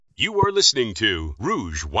You are listening to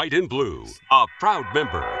Rouge, White, and Blue, a proud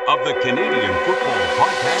member of the Canadian Football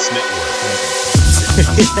Podcast Network.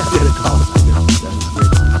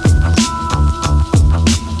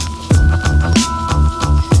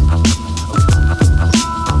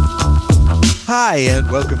 Hi,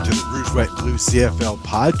 and welcome to the Rouge, White, and Blue CFL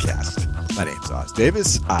podcast. My name's Oz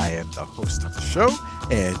Davis. I am the host of the show,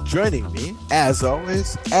 and joining me, as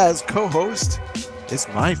always, as co-host, is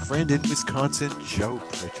my friend in Wisconsin, Joe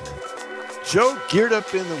Pritchard. Joe, geared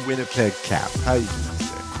up in the Winnipeg Cap. How you doing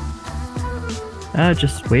today?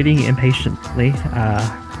 Just waiting impatiently.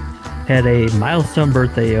 Had a milestone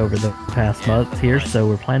birthday over the past month here, so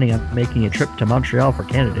we're planning on making a trip to Montreal for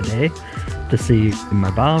Canada Day to see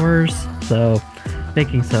my Bombers. So,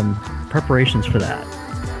 making some preparations for that.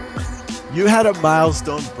 You had a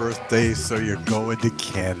milestone birthday, so you're going to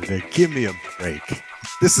Canada. Give me a break.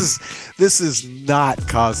 This is not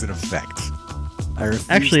cause and effect.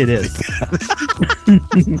 Actually, it is.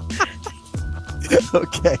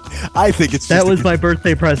 Okay. I think it's just that was my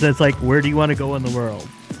birthday present. It's like, where do you want to go in the world?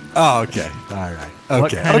 Oh, okay. All right. Okay.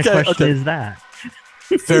 What kind of question is that?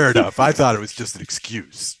 Fair enough. I thought it was just an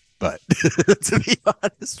excuse, but to be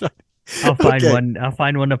honest, I'll find one. I'll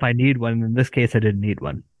find one if I need one. In this case, I didn't need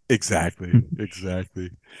one. Exactly.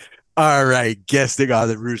 All right. Guesting on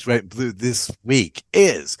the Rouge, White, and Blue this week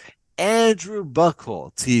is Andrew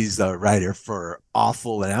Bucholtz. He's a writer for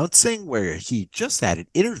Awful Announcing, where he just had an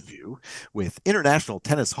interview with International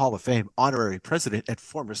Tennis Hall of Fame honorary president and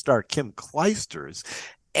former star Kim Clijsters,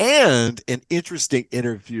 and an interesting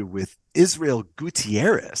interview with Israel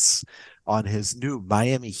Gutierrez on his new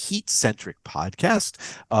Miami Heat-centric podcast.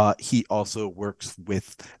 He also works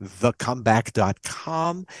with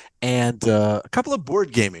thecomeback.com and a couple of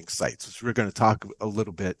board gaming sites, which we're going to talk a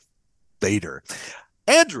little bit later.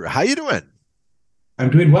 Andrew, how you doing? I'm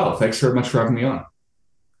doing well. Thanks very much for having me on.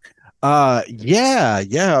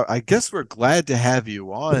 Yeah. I guess we're glad to have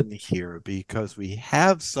you on here because we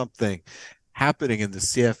have something happening in the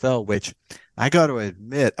CFL, which I got to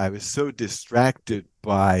admit, I was so distracted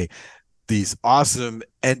by these awesome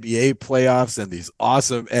NBA playoffs and these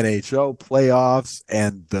awesome NHL playoffs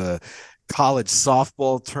and the college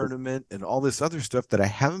softball tournament and all this other stuff that I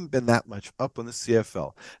haven't been that much up on the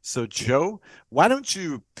CFL. So, Joe, why don't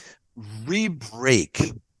you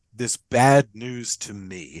re-break this bad news to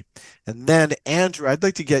me? And then, Andrew, I'd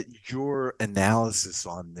like to get your analysis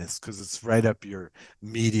on this because it's right up your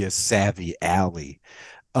media savvy alley.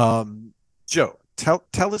 Joe,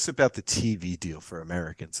 tell us about the TV deal for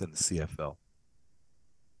Americans in the CFL.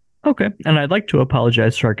 Okay, and I'd like to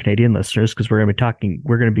apologize to our Canadian listeners because we're going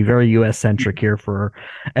to be very U.S. centric here for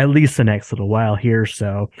at least the next little while here.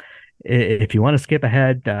 So, if you want to skip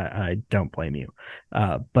ahead, I don't blame you.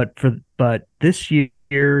 But this year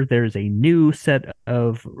there's a new set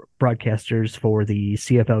of broadcasters for the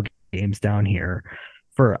CFL games down here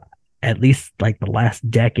for at least like the last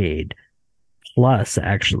decade plus.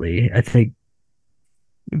 Actually, I think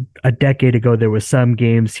a decade ago, there was some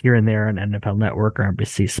games here and there on NFL Network or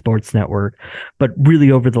NBC Sports Network, but really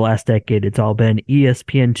over the last decade, it's all been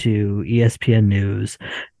ESPN2, ESPN News,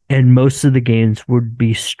 and most of the games would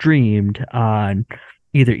be streamed on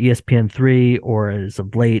either ESPN3 or as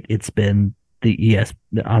of late, it's been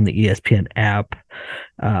on the ESPN app.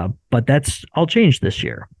 But that's all changed this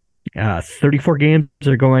year. 34 games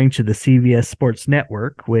are going to the CBS Sports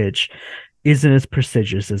Network, which isn't as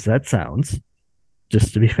prestigious as that sounds,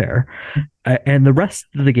 just to be fair. And the rest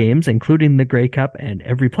of the games, including the Grey Cup and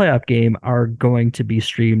every playoff game, are going to be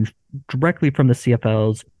streamed directly from the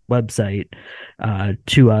CFL's website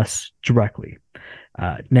to us directly.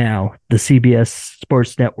 Now, the CBS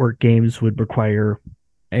Sports Network games would require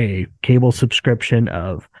a cable subscription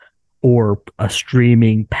or a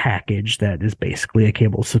streaming package that is basically a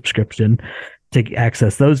cable subscription to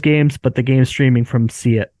access those games, but the game streaming from the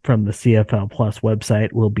CFL Plus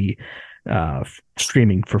website will be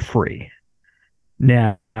streaming for free.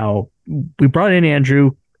 Now, we brought in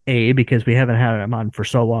Andrew because we haven't had him on for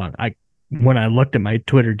so long. When I looked at my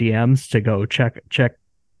Twitter DMs to go check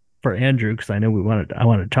for Andrew because I know I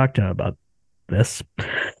wanted to talk to him about this,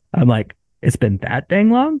 I'm like, it's been that dang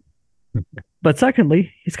long. But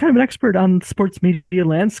secondly, he's kind of an expert on the sports media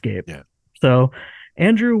landscape. Yeah. So,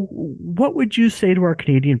 Andrew, what would you say to our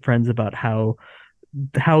Canadian friends about how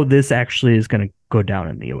this actually is going to go down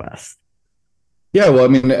in the U.S.? Yeah, well, I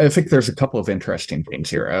mean, I think there's a couple of interesting things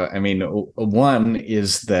here. One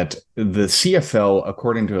is that the CFL,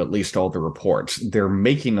 according to at least all the reports, they're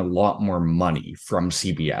making a lot more money from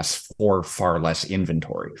CBS for far less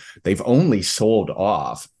inventory. They've only sold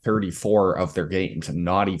off 34 of their games, and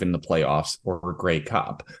not even the playoffs or Grey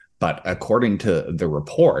Cup. But according to the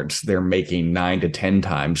reports, they're making 9 to 10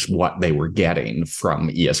 times what they were getting from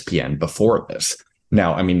ESPN before this.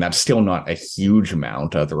 Now, I mean, that's still not a huge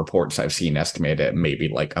amount. The reports I've seen estimate it maybe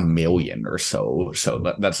like $1 million or so.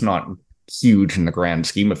 So that's not huge in the grand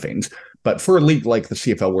scheme of things. But for a league like the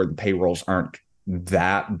CFL, where the payrolls aren't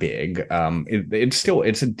that big,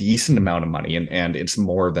 it's a decent amount of money, and it's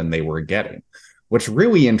more than they were getting. What's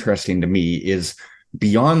really interesting to me is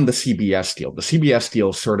beyond the CBS deal. The CBS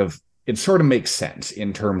deal sort of makes sense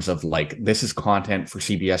in terms of like, this is content for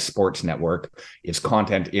CBS Sports Network. It's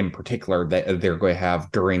content in particular that they're going to have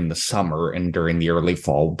during the summer and during the early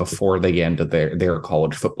fall before the end of their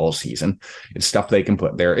college football season. It's stuff they can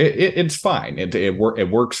put there. It's fine. It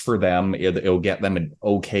works for them. It'll get them an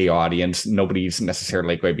okay audience. Nobody's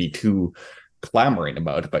necessarily going to be too clamoring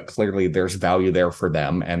about it, but clearly there's value there for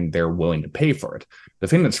them and they're willing to pay for it. The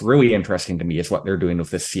thing that's really interesting to me is what they're doing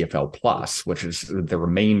with this CFL Plus, which is the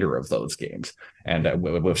remainder of those games, and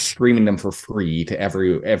with streaming them for free to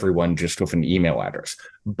everyone just with an email address.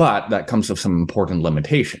 But that comes with some important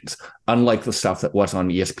limitations. Unlike the stuff that was on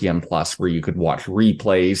ESPN Plus, where you could watch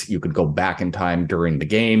replays, you could go back in time during the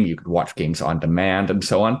game, you could watch games on demand, and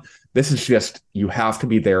so on. This is just, you have to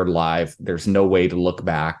be there live. There's no way to look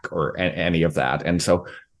back or any of that. And so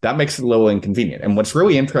that makes it a little inconvenient. And what's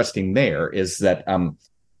really interesting there is that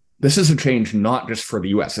this is a change not just for the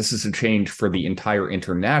US. This is a change for the entire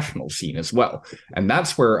international scene as well. And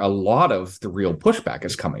that's where a lot of the real pushback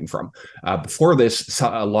is coming from. Before this,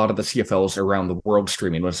 a lot of the CFLs around the world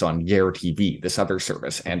streaming was on Yare TV, this other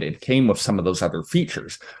service, and it came with some of those other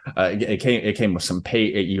features. It came with some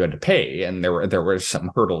pay. You had to pay, and there were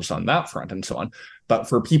some hurdles on that front and so on. But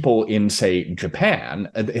for people in, say, Japan,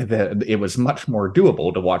 it was much more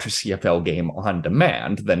doable to watch a CFL game on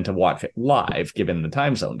demand than to watch it live, given the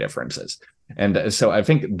time zone differences. And so I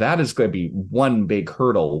think that is going to be one big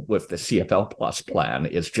hurdle with the CFL Plus plan,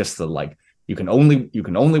 is just the, like, you can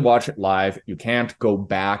only watch it live. You can't go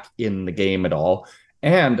back in the game at all.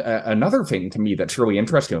 And another thing to me that's really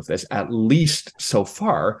interesting with this, at least so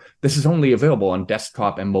far, this is only available on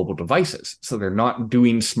desktop and mobile devices. So they're not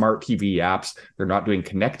doing smart TV apps. They're not doing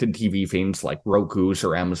connected TV things like Roku's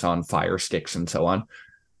or Amazon Fire Sticks and so on.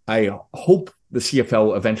 I hope the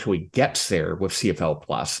CFL eventually gets there with CFL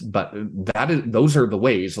Plus, but those are the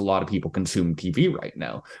ways a lot of people consume TV right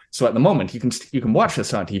now. So at the moment, you can watch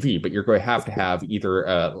this on TV, but you're going to have either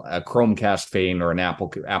a Chromecast thing or an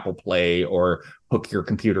Apple Play, or hook your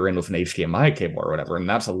computer in with an HDMI cable or whatever, and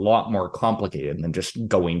that's a lot more complicated than just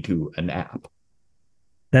going to an app.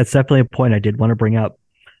 That's definitely a point I did want to bring up.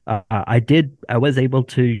 I was able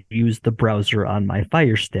to use the browser on my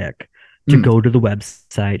Fire Stick to go to the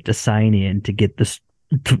website, to sign in, to get this,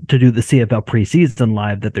 to do the CFL preseason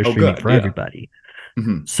live that they're streaming for everybody.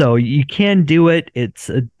 Mm-hmm. So you can do it. It's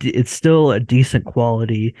still a decent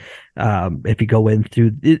quality. If you go in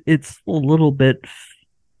through it's a little bit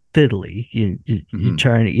fiddly. You're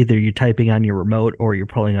trying to, either you're typing on your remote or you're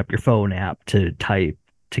pulling up your phone app to type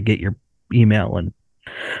to get your email and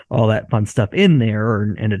all that fun stuff in there,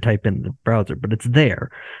 and to type in the browser, but it's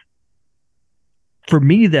there. For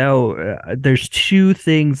me, though, there's two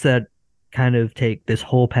things that kind of take this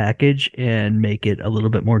whole package and make it a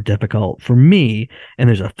little bit more difficult for me. And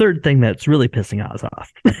there's a third thing that's really pissing us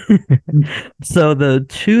off. So the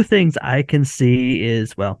two things I can see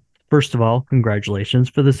is, well, first of all, congratulations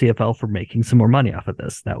for the CFL for making some more money off of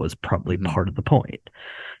this. That was probably part of the point.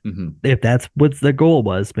 If that's what the goal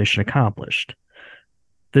was, mission accomplished.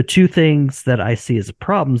 The two things that I see as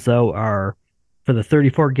problems, though, are for the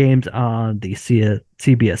 34 games on the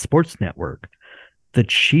CBS Sports Network, the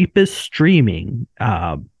cheapest streaming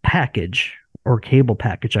package or cable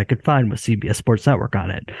package I could find with CBS Sports Network on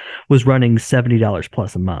it was running $70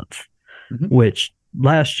 plus a month, which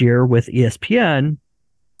last year with ESPN,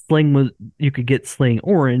 you could get Sling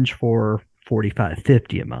Orange for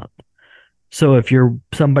 $45.50 a month. So if you're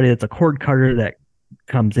somebody that's a cord cutter that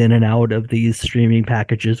comes in and out of these streaming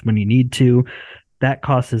packages when you need to, that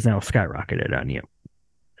cost is now skyrocketed on you.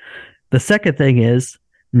 The second thing is,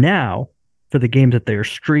 now for the games that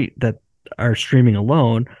that are streaming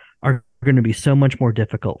alone are going to be so much more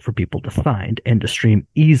difficult for people to find and to stream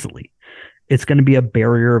easily. It's going to be a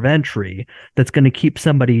barrier of entry that's going to keep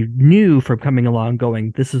somebody new from coming along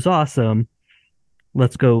going, this is awesome.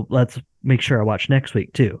 Let's make sure I watch next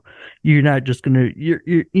week too. You're not just going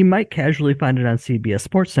to, you might casually find it on CBS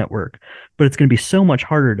Sports Network, but it's going to be so much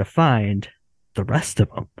harder to find the rest of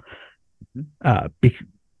them,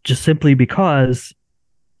 just simply because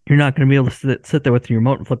you're not going to be able to sit there with your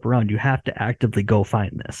remote and flip around. You have to actively go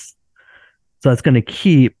find this. So it's going to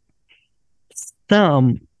keep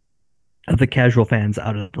some the casual fans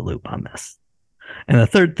out of the loop on this. And the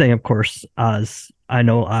third thing, of course, I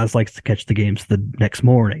know Oz likes to catch the games the next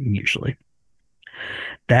morning, usually.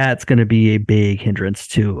 That's going to be a big hindrance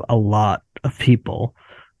to a lot of people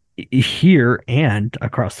here and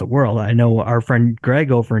across the world. I know our friend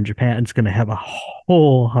Greg over in Japan is going to have a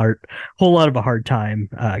whole lot of a hard time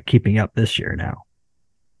keeping up this year now.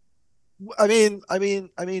 I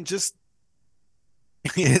mean, just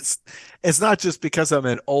it's not just because I'm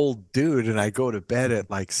an old dude and I go to bed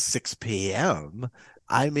at like 6 p.m.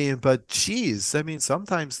 I mean, but geez, I mean,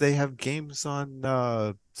 sometimes they have games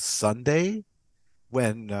on Sunday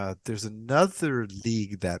when there's another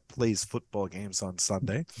league that plays football games on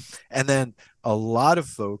Sunday. And then a lot of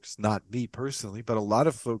folks, not me personally, but a lot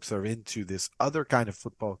of folks are into this other kind of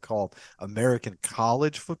football called American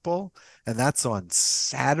college football. And that's on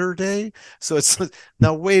Saturday. So it's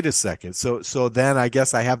now, wait a second. So then I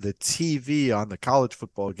guess I have the TV on the college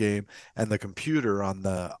football game and the computer on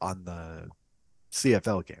the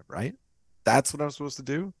CFL game, right? That's what I'm supposed to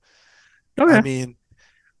do. Okay. I mean,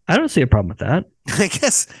 I don't see a problem with that. I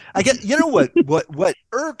guess you know what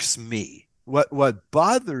irks me, what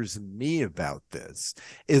bothers me about this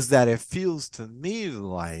is that it feels to me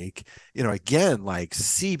like, you know, again, like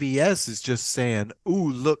CBS is just saying,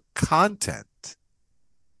 "Ooh, look, content."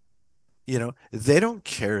 You know, they don't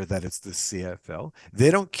care that it's the CFL.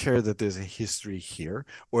 They don't care that there's a history here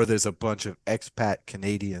or there's a bunch of expat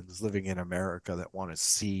Canadians living in America that want to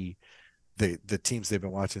see the teams they've been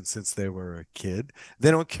watching since they were a kid. They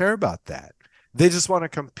don't care about that. They just want to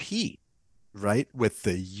compete, right, with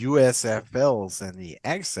the USFLs and the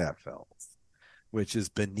XFLs, which is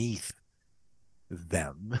beneath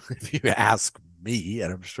them, if you ask me,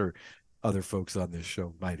 and I'm sure other folks on this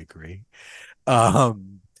show might agree. Wow.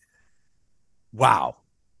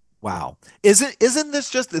 Isn't this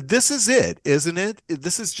just, this is it, isn't it?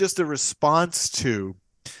 This is just a response to,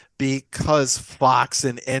 because Fox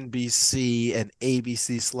and NBC and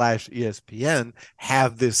ABC/ESPN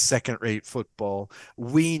have this second-rate football,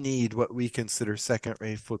 we need what we consider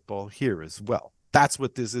second-rate football here as well. That's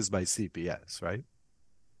what this is by CBS, right?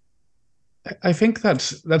 I think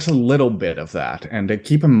that's a little bit of that. And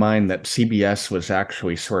keep in mind that CBS was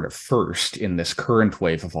actually sort of first in this current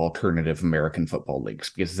wave of alternative American football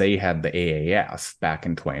leagues because they had the AAF back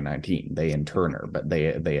in 2019. They and Turner, but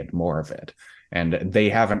they had more of it. And they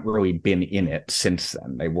haven't really been in it since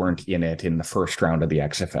then. They weren't in it in the first round of the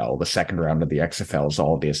XFL. The second round of the XFL is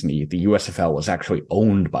all Disney. The USFL was actually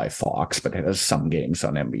owned by Fox, but it has some games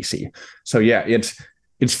on NBC. So yeah,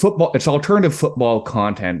 it's football. It's alternative football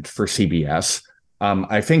content for CBS.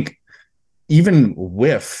 I think even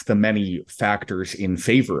with the many factors in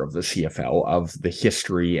favor of the CFL, of the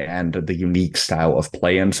history and the unique style of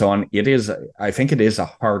play and so on, I think it is a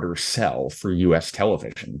harder sell for US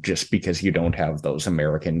television just because you don't have those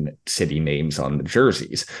American city names on the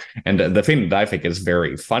jerseys. And the thing that I think is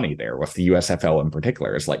very funny there with the USFL in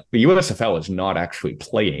particular is like the USFL is not actually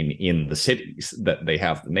playing in the cities that they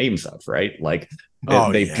have the names of, right? Like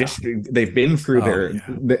they've been through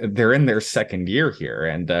they're in their second year here.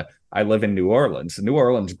 And I live in New Orleans. The New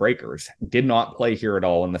Orleans Breakers did not play here at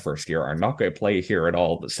all in the first year, are not going to play here at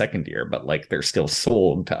all the second year, but like they're still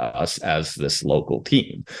sold to us as this local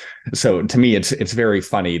team. So to me, it's very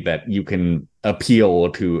funny that you can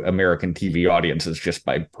appeal to American TV audiences just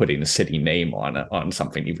by putting a city name on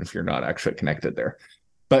something, even if you're not actually connected there.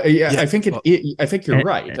 But I think I think you're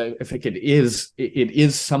right. I think it is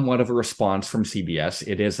somewhat of a response from CBS.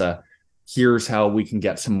 It is here's how we can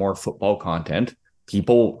get some more football content.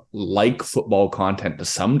 People like football content to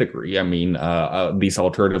some degree. I mean, these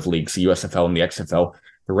alternative leagues, the USFL and the XFL,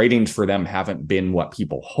 the ratings for them haven't been what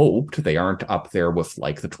people hoped. They aren't up there with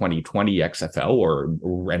like the 2020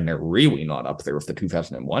 XFL, and they're really not up there with the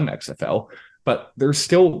 2001 XFL. But there's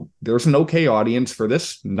an okay audience for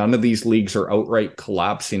this. None of these leagues are outright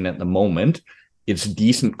collapsing at the moment. It's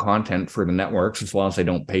decent content for the networks as long as they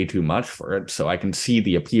don't pay too much for it. So I can see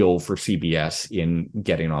the appeal for CBS in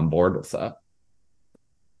getting on board with that.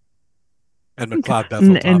 And McLeod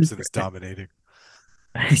Bethel Thompson is dominating.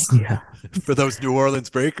 Yeah. For those New Orleans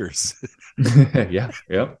Breakers. Yeah.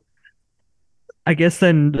 I guess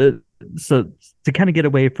then, so to kind of get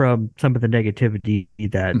away from some of the negativity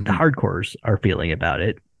that the hardcores are feeling about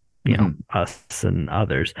it, you know, us and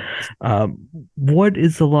others, what do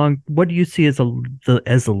you see as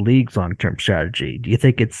the league's long-term strategy? Do you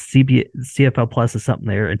think it's CFL Plus is something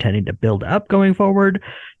they're intending to build up going forward?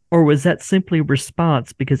 Or was that simply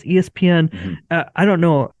response? Because ESPN, I don't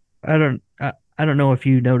know if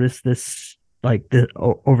you noticed this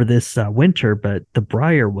over this winter, but the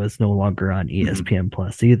Briar was no longer on ESPN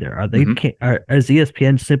Plus either. Are they? Is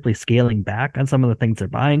ESPN simply scaling back on some of the things they're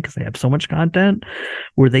buying because they have so much content?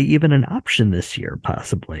 Were they even an option this year,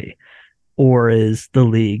 possibly? Or is the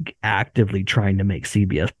league actively trying to make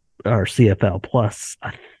CBS or CFL Plus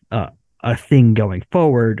a thing going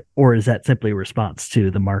forward, or is that simply a response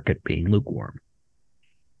to the market being lukewarm?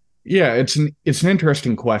 Yeah, it's an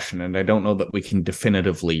interesting question, and I don't know that we can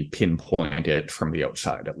definitively pinpoint it from the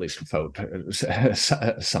outside, at least without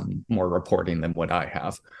some more reporting than what I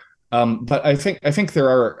have. But I think there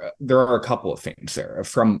are a couple of things there.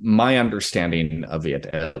 From my understanding of it,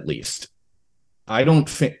 at least, I don't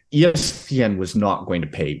think ESPN was not going to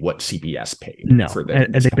pay what CBS paid. No, for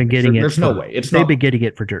and they've been getting it. There's no way. They've been getting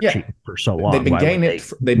it for dirt cheap for so long. They've been getting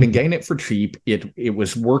it. They've been getting it for cheap. It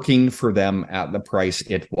was working for them at the price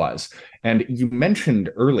it was. And you mentioned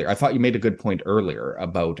earlier, I thought you made a good point earlier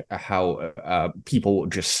about how people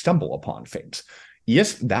just stumble upon things.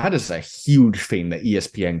 Yes, that is a huge thing that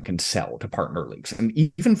ESPN can sell to partner leagues, and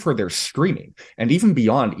even for their streaming, and even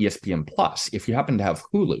beyond ESPN Plus. If you happen to have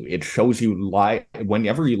Hulu, it shows you live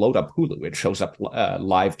whenever you load up Hulu. It shows up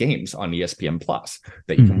live games on ESPN Plus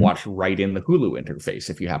that you can watch right in the Hulu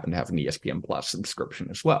interface if you happen to have an ESPN Plus subscription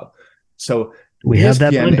as well. So we have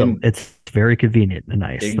that window. It's very convenient and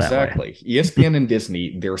nice. Exactly. ESPN and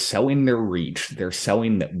Disney, they're selling their reach. They're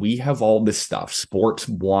selling that we have all this stuff. Sports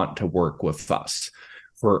want to work with us.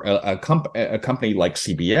 For a company like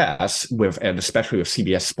CBS, and especially with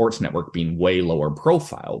CBS Sports Network being way lower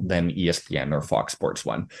profile than ESPN or Fox Sports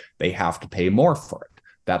 1, they have to pay more for it.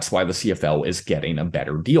 That's why the CFL is getting a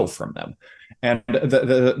better deal from them. And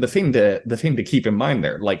the thing to keep in mind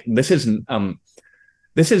there, like this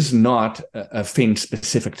is not a thing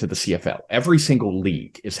specific to the CFL. Every single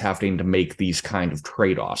league is having to make these kind of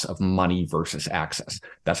trade-offs of money versus access.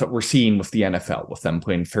 That's what we're seeing with the NFL, with them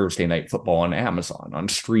playing Thursday Night Football on Amazon, on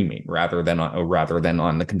streaming, rather than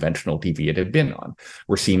on the conventional TV it had been on.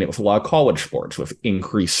 We're seeing it with a lot of college sports, with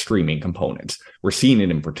increased streaming components. We're seeing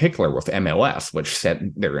it in particular with MLS, which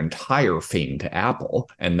sent their entire thing to Apple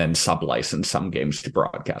and then sub-licensed some games to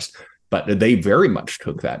broadcast. But they very much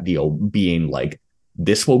took that deal being like,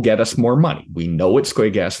 this will get us more money. We know it's going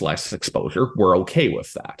to get us less exposure. We're okay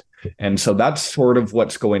with that. And so that's sort of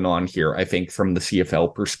what's going on here, I think, from the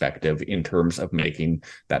CFL perspective in terms of making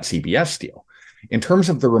that CBS deal. In terms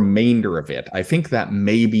of the remainder of it, I think that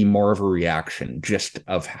may be more of a reaction just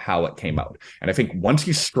of how it came out. And I think once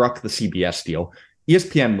you struck the CBS deal,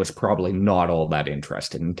 ESPN was probably not all that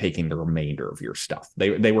interested in taking the remainder of your stuff.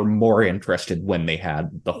 They were more interested when they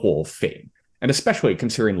had the whole thing. And especially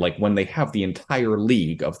considering, like, when they have the entire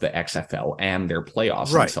league of the XFL and their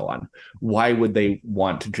playoffs and so on, why would they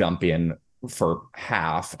want to jump in for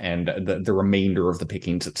half and the remainder of the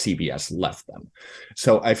pickings that CBS left them?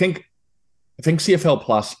 So I think CFL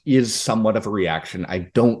Plus is somewhat of a reaction.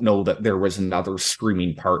 I don't know that there was another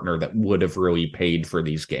streaming partner that would have really paid for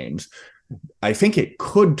these games. I think it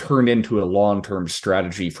could turn into a long-term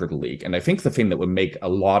strategy for the league. And I think the thing that would make a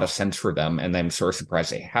lot of sense for them, and I'm sort of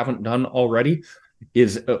surprised they haven't done already,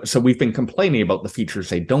 is so we've been complaining about the features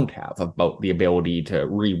they don't have, about the ability to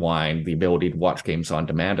rewind, the ability to watch games on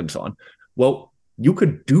demand and so on. Well, you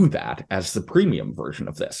could do that as the premium version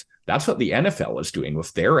of this. That's what the NFL is doing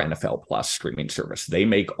with their NFL Plus streaming service. They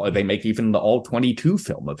make even the All-22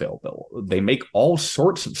 film available. They make all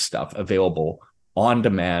sorts of stuff available on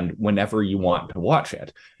demand whenever you want to watch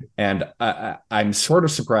it. And I'm sort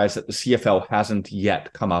of surprised that the CFL hasn't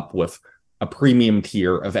yet come up with a premium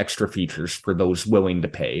tier of extra features for those willing to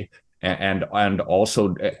pay, and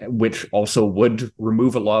also which also would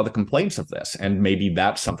remove a lot of the complaints of this. And maybe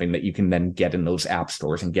that's something that you can then get in those app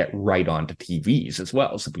stores and get right onto TVs as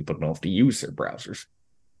well, so people don't have to use their browsers.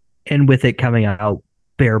 And with it coming out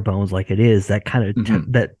bare bones like it is, that kind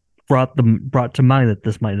of that brought to mind that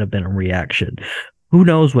this might have been a reaction. Who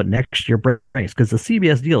knows what next year brings? Because the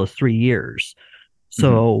CBS deal is 3 years.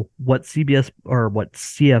 So what CBS or what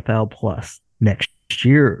CFL Plus next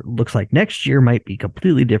year looks like next year might be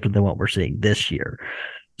completely different than what we're seeing this year.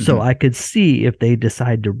 So I could see if they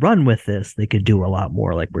decide to run with this, they could do a lot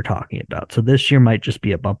more like we're talking about. So this year might just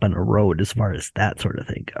be a bump in the road as far as that sort of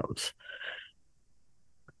thing goes.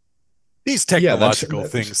 These technological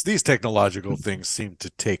things seem to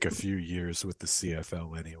take a few years with the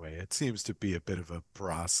CFL anyway. It seems to be a bit of a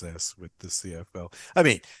process with the CFL. I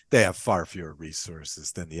mean, they have far fewer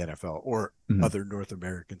resources than the NFL or other North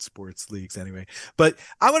American sports leagues anyway. But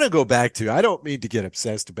I want to go back to, I don't mean to get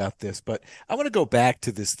obsessed about this, but I want to go back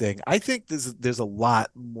to this thing. I think there's a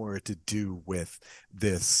lot more to do with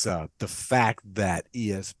this, the fact that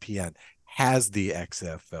ESPN has the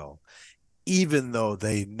XFL. even though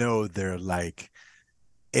they know they're like,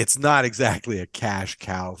 it's not exactly a cash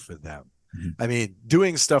cow for them. I mean,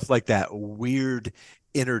 doing stuff like that weird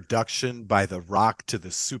introduction by The Rock to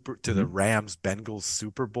the Rams Bengals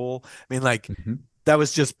Super Bowl. I mean, like, that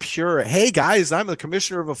was just pure, hey guys, I'm the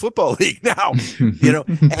commissioner of a football league now.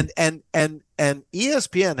 And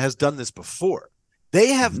ESPN has done this before.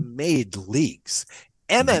 They have made leagues.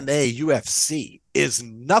 MMA, UFC is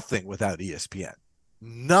nothing without ESPN.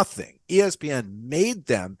 Nothing. ESPN made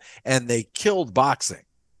them, and they killed boxing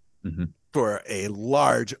for a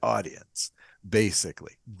large audience.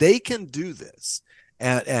 Basically, they can do this,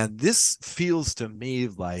 and this feels to me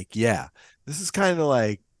like, yeah, this is kind of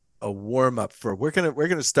like a warm up for we're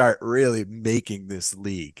gonna start really making this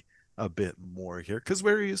league a bit more here, because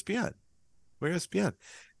we're ESPN. We're ESPN.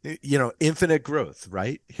 Infinite growth,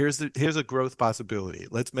 right? Here's a growth possibility.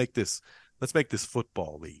 Let's make this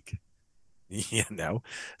football league.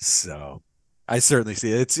 So I certainly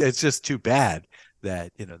see it. It's just too bad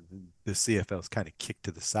that the CFL is kind of kicked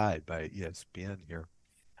to the side by ESPN here.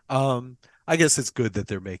 I guess it's good that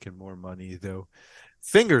they're making more money, though.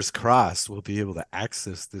 Fingers crossed we'll be able to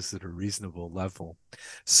access this at a reasonable level.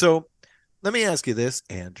 So let me ask you this,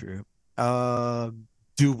 Andrew.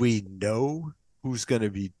 Do we know who's going to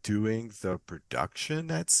be doing the production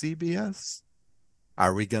at CBS?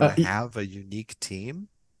 Are we going to have a unique team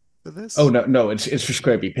for this? Oh, no, it's just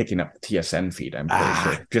going to be picking up the TSN feed, I'm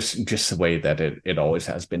pretty sure. Just the way that it always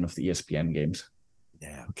has been with the ESPN games.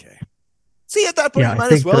 Yeah, okay. See, at that point, yeah, you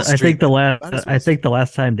might as well I think the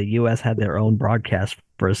last time the U.S. had their own broadcast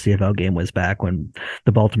for a CFL game was back when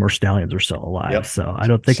the Baltimore Stallions were still alive. Yep. So I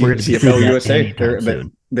don't think we're going to be CFL seeing USA. that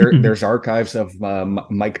soon. There's archives of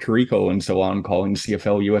Mike Tirico and so on calling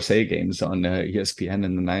CFL USA games on ESPN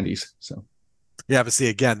in the 90s. So yeah, but see,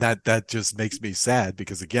 again, that just makes me sad,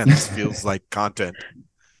 because again, this feels like content.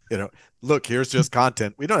 Look, here's just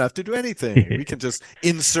content. We don't have to do anything. We can just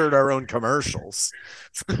insert our own commercials.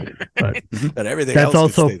 But everything that's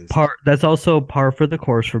else also par. That's also par for the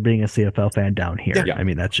course for being a CFL fan down here. Yeah. I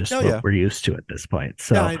mean, that's just what we're used to at this point.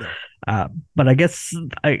 So, I know. But I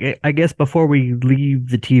guess before we leave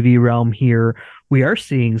the TV realm here, we are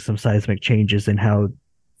seeing some seismic changes in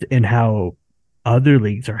how other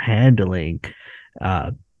leagues are handling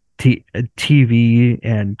TV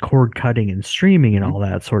and cord cutting and streaming and all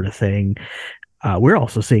that sort of thing. We're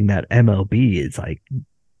also seeing that MLB is like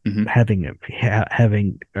having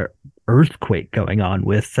an earthquake going on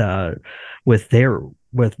with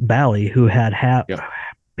Bally, who had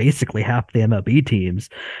basically half the MLB teams,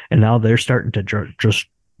 and now they're starting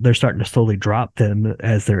to slowly drop them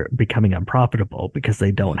as they're becoming unprofitable because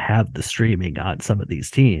they don't have the streaming on some of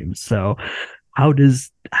these teams. So how the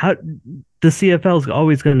CFL is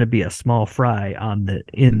always going to be a small fry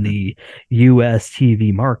in the US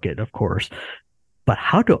TV market, of course, but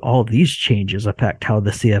how do all these changes affect how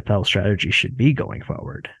the CFL strategy should be going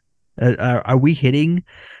forward? Are we hitting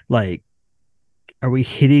like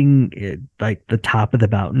the top of the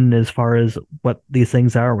mountain as far as what these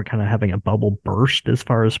things are? We're kind of having a bubble burst as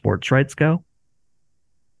far as sports rights go?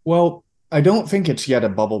 Well, I don't think it's yet a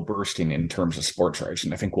bubble bursting in terms of sports rights,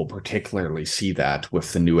 and I think we'll particularly see that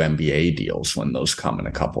with the new NBA deals when those come in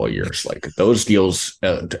a couple of years. Like, those deals,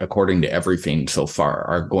 according to everything so far,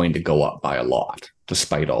 are going to go up by a lot,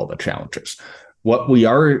 despite all the challenges. What we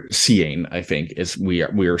are seeing, I think, is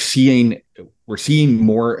we're seeing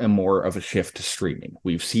more and more of a shift to streaming.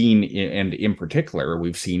 We've seen, and in particular,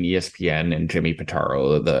 we've seen ESPN and Jimmy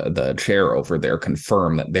Pitaro, the chair over there,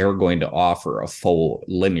 confirm that they're going to offer a full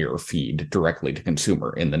linear feed directly to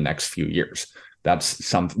consumer in the next few years. That's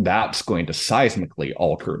going to seismically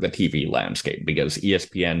alter the TV landscape, because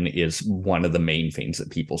ESPN is one of the main things that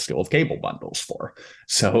people still have cable bundles for.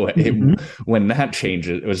 So when that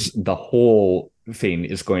changes, the whole thing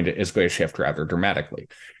is going to shift rather dramatically.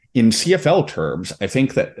 In CFL terms, I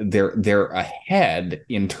think that they're ahead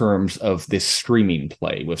in terms of this streaming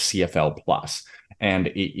play with CFL Plus,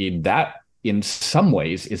 and that in some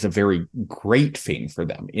ways is a very great thing for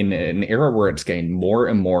them in an era where it's getting more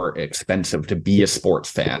and more expensive to be a sports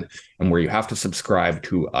fan, and where you have to subscribe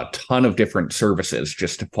to a ton of different services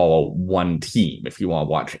just to follow one team if you want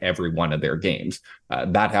to watch every one of their games.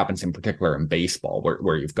 That happens in particular in baseball,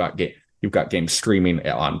 where you've got games streaming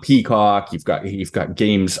on Peacock. You've got games you've got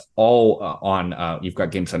games on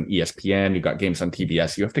ESPN. You've got games on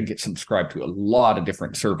TBS. You have to get subscribed to a lot of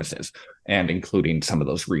different services, and including some of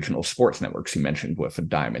those regional sports networks you mentioned with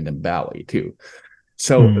Diamond and Bally too.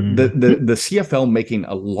 So the CFL making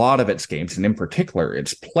a lot of its games, and in particular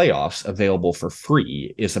its playoffs, available for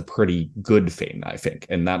free is a pretty good thing, I think.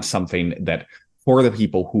 And that's something that for the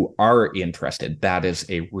people who are interested, that is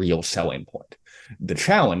a real selling point. The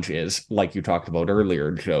challenge is, like you talked about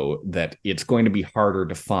earlier, Joe, that it's going to be harder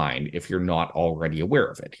to find if you're not already aware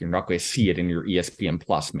of it. You're not going to see it in your ESPN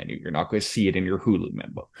Plus menu. You're not going to see it in your Hulu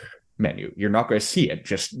menu. You're not going to see it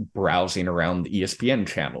just browsing around the ESPN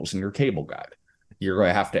channels in your cable guide. You're going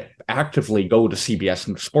to have to actively go to CBS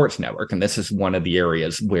and Sports Network. And this is one of the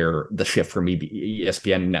areas where the shift from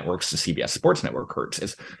ESPN networks to CBS Sports Network hurts,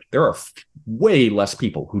 is there are way less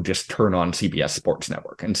people who just turn on CBS Sports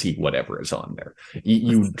Network and see whatever is on there.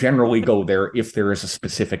 You generally go there if there is a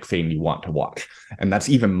specific thing you want to watch. And that's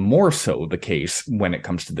even more so the case when it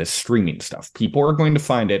comes to this streaming stuff. People are going to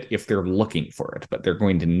find it if they're looking for it, but they're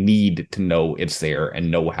going to need to know it's there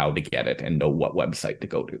and know how to get it and know what website to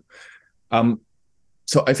go to.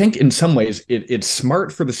 So I think in some ways it's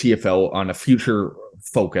smart for the CFL on a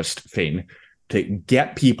future-focused thing to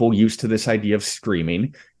get people used to this idea of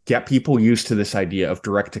streaming, get people used to this idea of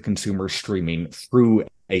direct-to-consumer streaming through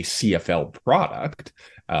a CFL product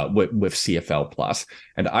with CFL Plus.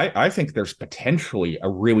 And I think there's potentially a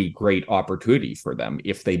really great opportunity for them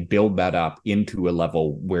if they build that up into a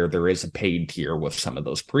level where there is a paid tier with some of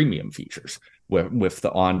those premium features. With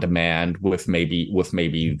the on-demand, with maybe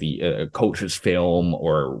the coach's film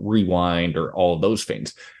or rewind or all of those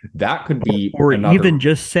things, that could be, or even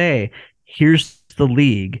just say, here's the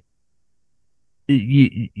league.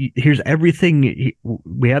 Here's everything.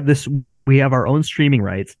 We have our own streaming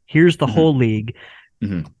rights. Here's the whole league.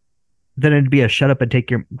 Mm-hmm. Then it'd be a shut up and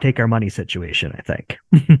take our money situation, I think.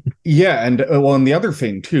 Yeah, and the other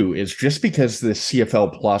thing too is just because the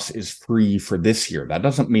CFL Plus is free for this year, that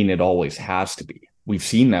doesn't mean it always has to be. We've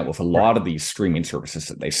seen that with a lot of these streaming services,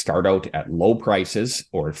 that they start out at low prices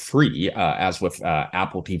or free, as with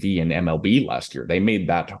Apple TV and MLB last year. They made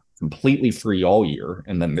that completely free all year,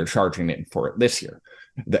 and then they're charging it for it this year.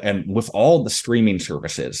 And with all the streaming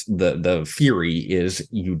services, the theory is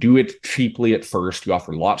you do it cheaply at first. You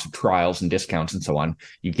offer lots of trials and discounts and so on.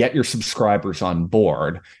 You get your subscribers on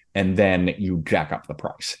board, and then you jack up the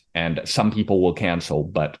price. And some people will cancel,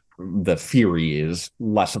 but the theory is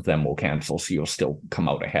less of them will cancel, so you'll still come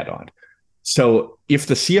out ahead on it. So if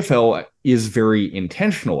the CFL is very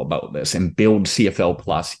intentional about this and build CFL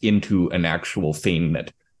Plus into an actual thing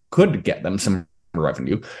that could get them some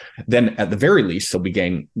revenue, then at the very least they'll be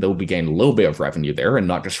gain a little bit of revenue there, and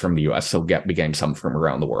not just from the US. They'll be gain some from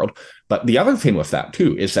around the world. But the other thing with that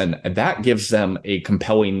too is then that gives them a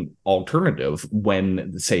compelling alternative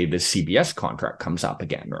when, say, the CBS contract comes up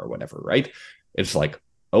again or whatever, right? It's like,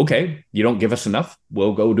 okay, you don't give us enough,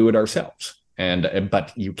 we'll go do it ourselves.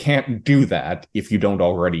 But you can't do that if you don't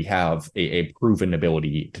already have a proven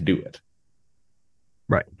ability to do it.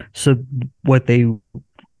 Right. So what they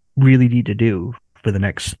really need to do for the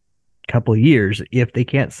next couple of years, if they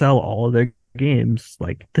can't sell all of their games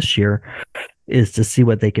like this year, is to see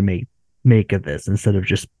what they can make of this instead of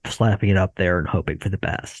just slapping it up there and hoping for the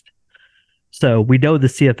best. So we know the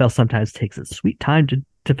CFL sometimes takes its sweet time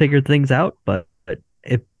to figure things out, but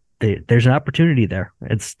if there's an opportunity there,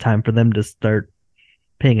 it's time for them to start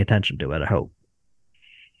paying attention to it, I hope.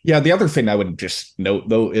 Yeah, the other thing I would just note,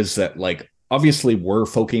 though, is that, like, obviously we're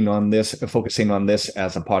focusing on this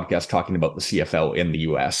as a podcast talking about the CFL in the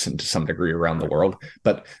US and to some degree around the world.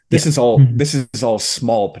 But this is all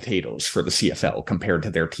small potatoes for the CFL compared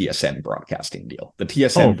to their TSN broadcasting deal. The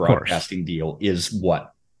TSN broadcasting deal is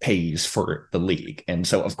what pays for the league. And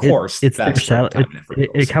so, of course, it's that's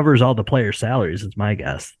it covers all the players' salaries, is my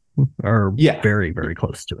guess. Or very, very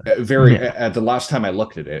close to it. At the last time I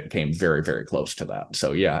looked at it, it came very, very close to that.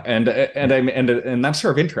 So yeah, and that's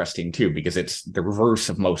sort of interesting too, because it's the reverse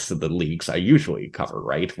of most of the leagues I usually cover,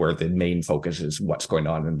 right? Where the main focus is what's going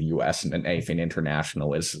on in the US, and then anything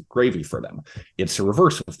international is gravy for them. It's the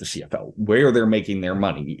reverse of the CFL. Where they're making their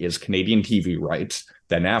money is Canadian TV rights.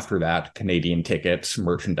 Then after that, Canadian tickets,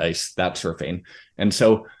 merchandise, that sort of thing. And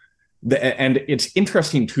so. And it's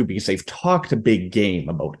interesting, too, because they've talked a big game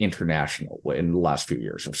about international in the last few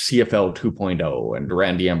years of CFL 2.0 and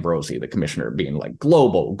Randy Ambrosie, the commissioner, being like,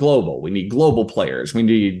 global. We need global players. We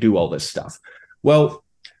need to do all this stuff. Well,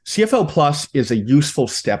 CFL Plus is a useful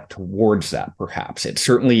step towards that, perhaps. It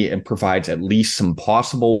certainly provides at least some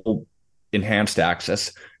possible enhanced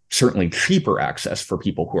access, certainly cheaper access for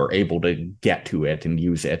people who are able to get to it and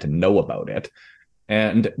use it and know about it.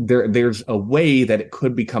 And there's a way that it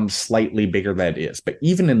could become slightly bigger than it is. But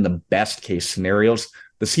even in the best case scenarios,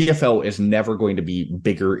 The CFL is never going to be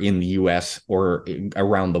bigger in the US or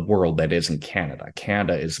around the world than it is in Canada.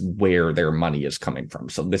 Canada is where their money is coming from.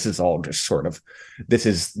 So this is all just sort of, this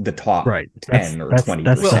is the top Right. 10 or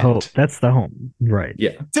 20%. That's the home. Right.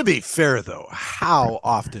 Yeah. To be fair, though, how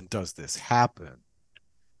often does this happen?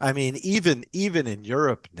 I mean, even in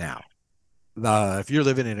Europe now, if you're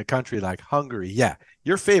living in a country like Hungary, yeah,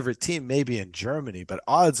 your favorite team may be in Germany, but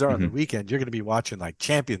odds are on the weekend you're going to be watching like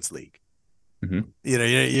Champions League. You know,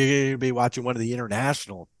 you're going to be watching one of the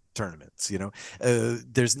international tournaments. You know,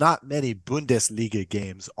 there's not many Bundesliga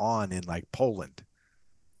games on in like Poland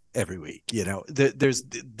every week. You know, this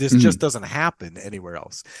just doesn't happen anywhere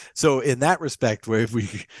else. So in that respect, where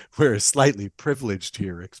we're slightly privileged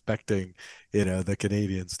here, expecting, you know, the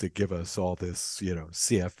Canadians to give us all this, you know,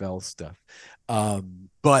 CFL stuff.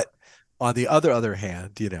 But on the other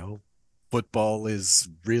hand, you know, football is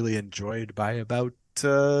really enjoyed by about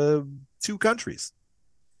 2 countries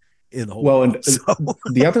in the whole world.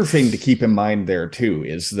 And the other thing to keep in mind there too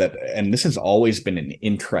is that, and this has always been an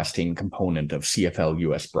interesting component of CFL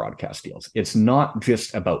US broadcast deals, it's not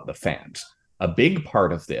just about the fans. A big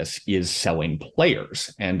part of this is selling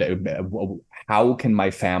players and how can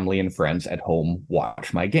my family and friends at home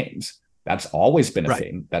watch my games? That's always been a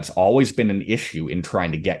thing. That's always been an issue in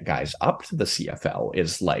trying to get guys up to the CFL,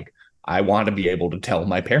 is like, I want to be able to tell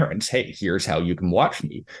my parents, hey, here's how you can watch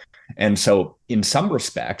me. And so in some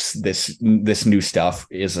respects, this new stuff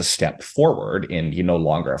is a step forward, and you no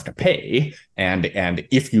longer have to pay. And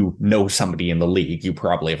if you know somebody in the league, you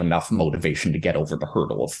probably have enough motivation to get over the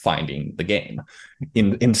hurdle of finding the game.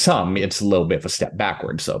 In some, it's a little bit of a step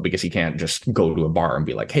backwards, though, because you can't just go to a bar and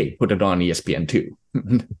be like, hey, put it on ESPN2.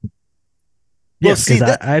 Yes,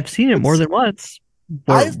 because I've seen it more than once.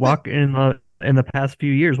 In the past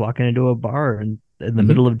few years, walking into a bar in the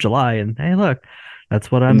middle of July, and hey, look,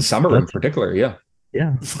 that's what I'm. In summer, in particular, yeah,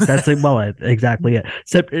 that's exactly it.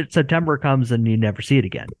 September comes and you never see it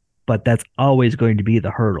again, but that's always going to be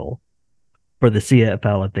the hurdle for the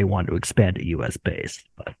CFL if they want to expand a U.S. base.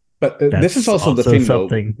 But this is also the thing, though.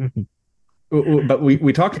 But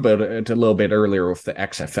we talked about it a little bit earlier with the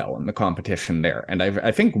XFL and the competition there. And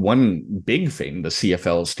I think one big thing the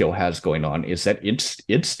CFL still has going on is that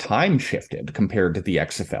it's time shifted compared to the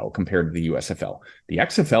XFL, compared to the USFL. The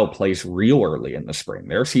XFL plays real early in the spring.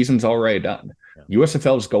 Their season's already done. Yeah.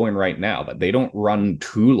 USFL is going right now, but they don't run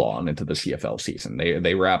too long into the CFL season.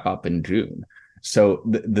 They wrap up in June. So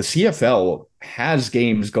the CFL has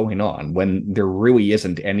games going on when there really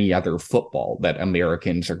isn't any other football that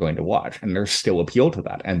Americans are going to watch, and there's still appeal to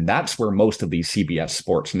that. And that's where most of these CBS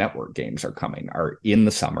Sports Network games are in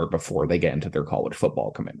the summer before they get into their college football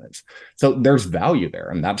commitments. So there's value there,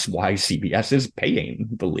 and that's why CBS is paying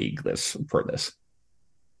the league for this.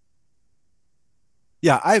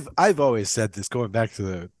 Yeah, I've always said this, going back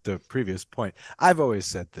to the previous point, I've always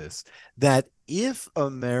said this, that if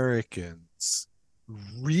Americans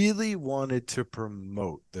really wanted to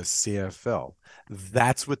promote the CFL,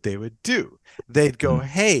 that's what they would do. They'd go,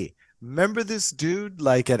 hey, remember this dude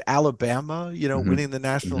like at Alabama, you know, winning the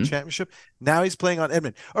national championship? Now he's playing on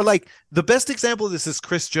Edmond. Or like the best example of this is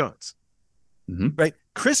Chris Jones, right?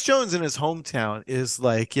 Chris Jones in his hometown is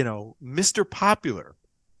like, you know, Mr. Popular.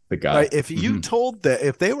 The guy. Right? If you told that,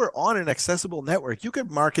 if they were on an accessible network, you could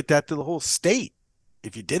market that to the whole state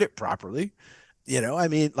if you did it properly. You know, I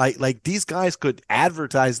mean, like these guys could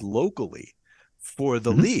advertise locally for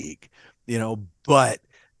the league, you know, but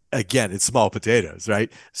again, it's small potatoes,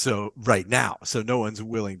 right? So right now, so no one's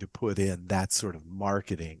willing to put in that sort of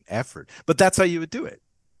marketing effort, but that's how you would do it.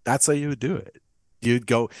 That's how you would do it. You'd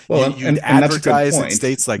go, you'd advertise in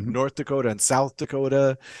states like North Dakota and South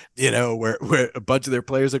Dakota, you know, where a bunch of their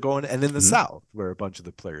players are going, and in the South, where a bunch of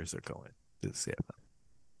the players are going to the CFL.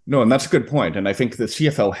 No, and that's a good point. And I think the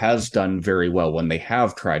CFL has done very well when they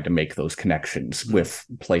have tried to make those connections with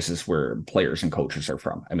places where players and coaches are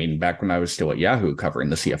from. I mean, back when I was still at Yahoo covering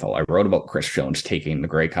the CFL, I wrote about Chris Jones taking the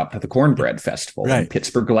Grey Cup to the Cornbread Festival in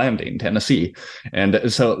Pittsburgh Landing, Tennessee.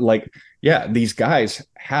 And so, like, yeah, these guys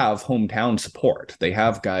have hometown support. They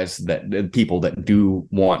have guys people that do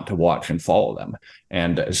want to watch and follow them.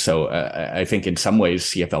 And so I think in some ways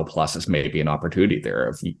CFL Plus is maybe an opportunity there.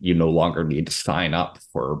 If you no longer need to sign up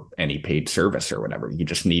for any paid service or whatever, you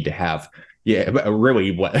just need to have,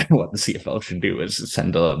 really what the CFL should do is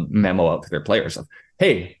send a memo out to their players of,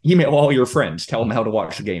 hey, email all your friends, tell them how to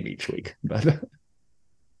watch the game each week. But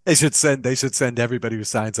they should send everybody who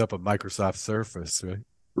signs up a Microsoft Surface, right?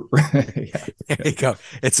 There you go.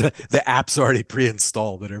 The app's already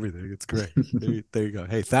pre-installed and everything. It's great. There you go.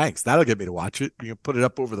 Hey, thanks. That'll get me to watch it. You can put it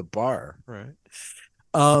up over the bar, right?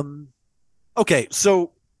 Okay,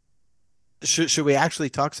 so Should we actually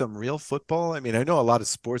talk some real football? I mean, I know a lot of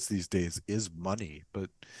sports these days is money, but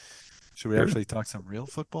should we Sure. actually talk some real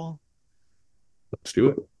football? Let's do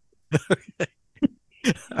it.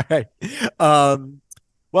 All right.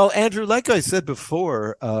 Well, Andrew, like I said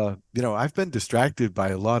before, I've been distracted by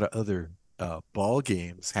a lot of other ball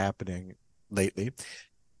games happening lately.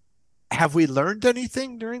 Have we learned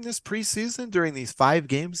anything during this preseason, during these 5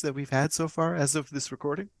 games that we've had so far as of this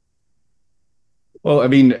recording? Well, I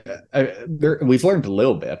mean, we've learned a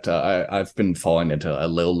little bit. I've been falling into a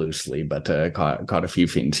little loosely, but caught a few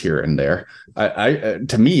things here and there.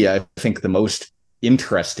 To me, I think the most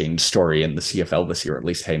interesting story in the CFL this year, at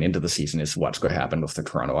least heading into the season, is what's going to happen with the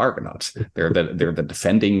Toronto Argonauts. They're the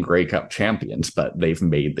defending Grey Cup champions, but they've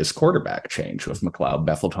made this quarterback change with McLeod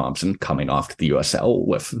Bethel-Thompson coming off to the USL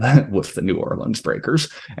with the New Orleans Breakers,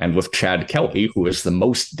 and with Chad Kelly, who is the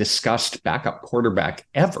most discussed backup quarterback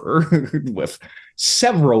ever, with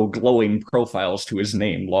several glowing profiles to his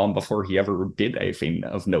name long before he ever did anything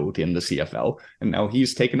of note in the CFL, and now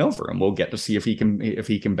he's taken over, and we'll get to see if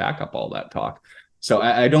he can back up all that talk. So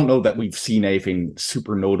I don't know that we've seen anything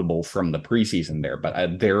super notable from the preseason there,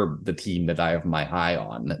 but they're the team that I have my eye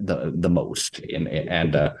on the most.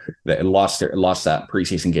 They lost that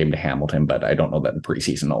preseason game to Hamilton, but I don't know that the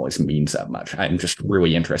preseason always means that much. I'm just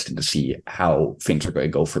really interested to see how things are going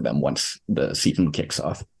to go for them once the season kicks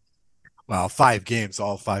off. Well, 5 games,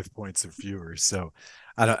 all 5 points or fewer. So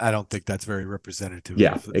I don't think that's very representative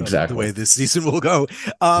of the way this season will go.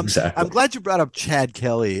 Exactly. I'm glad you brought up Chad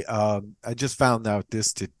Kelly. I just found out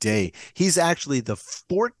this today. He's actually the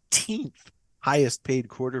 14th highest paid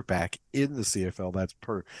quarterback in the CFL. That's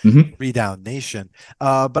per Redown Nation.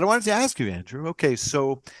 But I wanted to ask you, Andrew. Okay,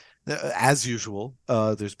 so as usual,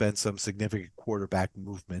 there's been some significant quarterback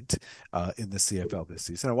movement in the CFL this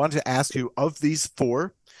season. I wanted to ask you, of these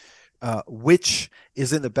 4, which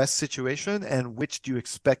is in the best situation and which do you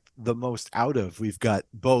expect the most out of? We've got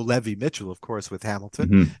Bo Levi Mitchell, of course, with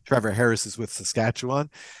Hamilton. Trevor Harris is with Saskatchewan.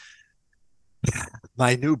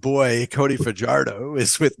 My new boy, Cody Fajardo,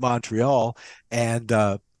 is with Montreal. And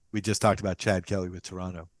we just talked about Chad Kelly with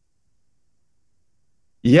Toronto.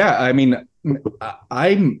 Yeah, I mean,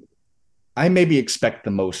 I maybe expect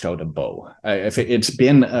the most out of Bo. It's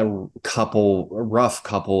been a rough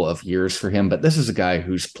couple of years for him, but this is a guy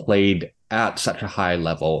who's played at such a high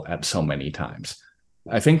level at so many times.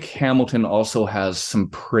 I think Hamilton also has some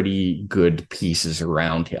pretty good pieces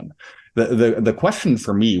around him. The question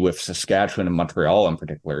for me with Saskatchewan and Montreal in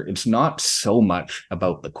particular, it's not so much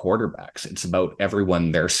about the quarterbacks. It's about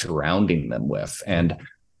everyone they're surrounding them with. And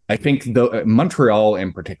I think Montreal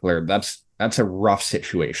in particular, that's a rough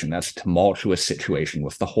situation. That's a tumultuous situation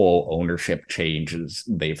with the whole ownership changes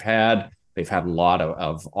they've had. They've had a lot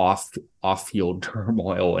of off-field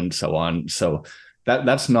turmoil and so on. So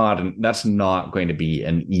that's not going to be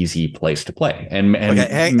an easy place to play. And okay,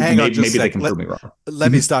 hang on just maybe they can prove me wrong.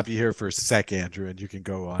 Let me stop you here for a sec, Andrew, and you can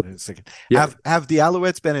go on in a second. Yeah. Have the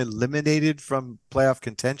Alouettes been eliminated from playoff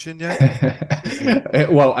contention yet?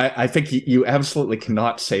 Well, I think you absolutely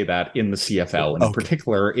cannot say that in the CFL, and in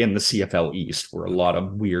particular in the CFL East, where a lot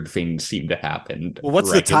of weird things seem to happen. Well,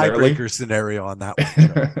 what's regularly. The tiebreaker scenario on that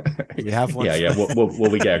one? Do we have one? Yeah.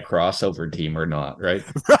 Will we get a crossover team or not? Right.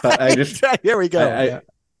 But here we go.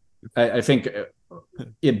 I think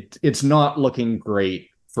it's not looking great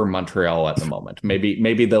for Montreal at the moment.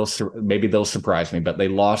 Maybe they'll surprise me, but they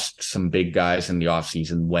lost some big guys in the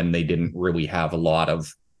offseason when they didn't really have a lot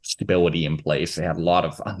of stability in place. They had a lot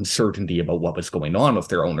of uncertainty about what was going on with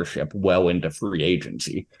their ownership well into free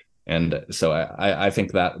agency. And so I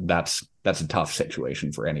think that's a tough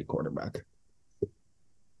situation for any quarterback.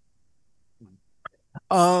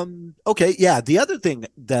 Okay. Yeah. The other thing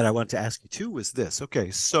that I wanted to ask you too was this. Okay.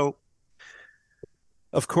 So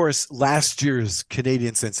of course, last year's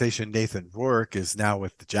Canadian sensation, Nathan Rourke, is now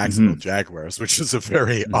with the Jacksonville Jaguars, which is a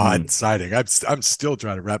very odd sighting. I'm still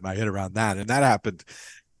trying to wrap my head around that. And that happened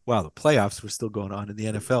while the playoffs were still going on in the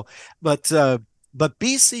NFL. But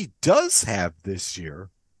BC does have this year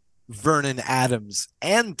Vernon Adams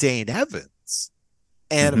and Dane Evans.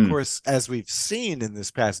 And of course, as we've seen in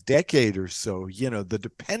this past decade or so,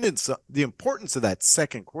 the importance of that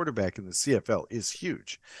second quarterback in the CFL is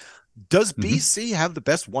huge. Does BC have the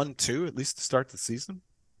best 1-2, at least to start the season?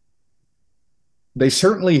 They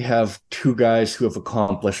certainly have 2 guys who have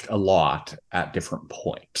accomplished a lot at different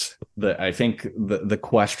points. I think the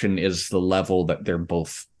question is the level that they're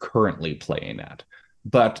both currently playing at.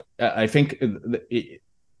 But I think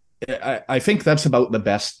I think that's about the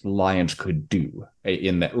best the Lions could do,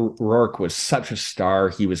 in that Rourke was such a star.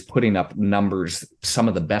 He was putting up numbers, some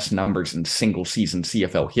of the best numbers in single season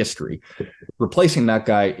CFL history. Replacing that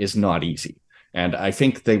guy is not easy. And I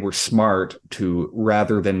think they were smart to,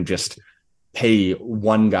 rather than just pay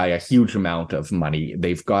one guy a huge amount of money,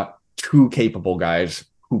 they've got two capable guys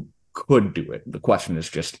who could do it. The question is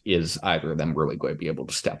just, is either of them really going to be able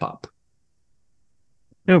to step up?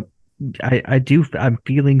 No, I'm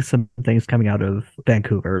feeling some things coming out of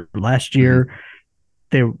Vancouver. Last year,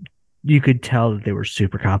 you could tell that they were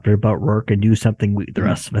super confident about Rourke and knew something the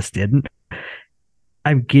rest of us didn't.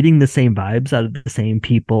 I'm getting the same vibes out of the same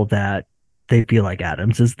people that they feel like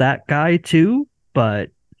Adams is that guy too, but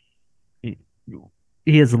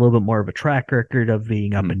he has a little bit more of a track record of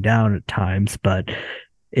being up and down at times. But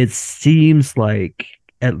it seems like,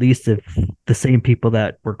 at least if the same people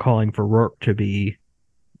that were calling for Rourke to be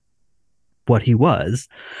what he was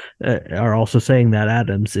are also saying that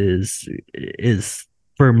Adams is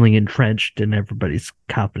firmly entrenched and everybody's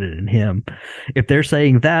confident in him. If they're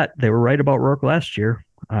saying that, they were right about Rourke last year.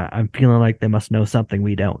 I'm feeling like they must know something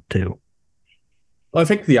we don't too. Well, I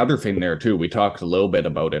think the other thing there too, we talked a little bit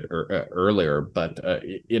about it earlier, but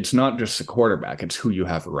it's not just the quarterback, it's who you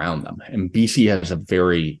have around them. And BC has a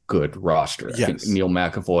very good roster. Yes. I think Neil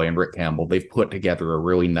McAvoy and Rick Campbell, they've put together a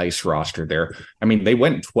really nice roster there. I mean, they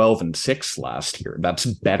went 12-6 last year. That's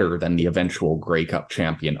better than the eventual Grey Cup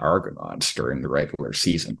champion Argonauts during the regular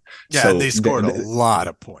season. Yeah, so they scored a lot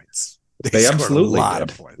of points. They absolutely a lot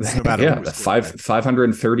did. of points. No matter yeah,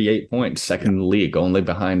 538 points, second in the league, only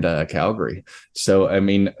behind Calgary. So, I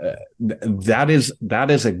mean, that is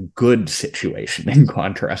a good situation in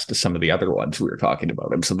contrast to some of the other ones we were talking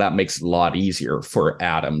about. And so that makes it a lot easier for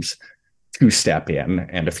Adams to step in.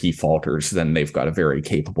 And if he falters, then they've got a very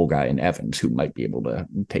capable guy in Evans who might be able to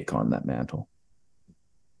take on that mantle.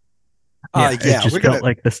 It just felt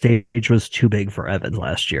like the stage was too big for Evans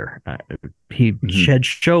last year. He had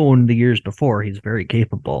shown the years before he's very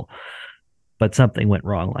capable, but something went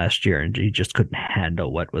wrong last year and he just couldn't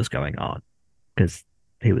handle what was going on because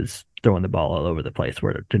he was throwing the ball all over the place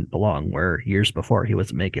where it didn't belong, where years before he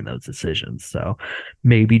wasn't making those decisions. So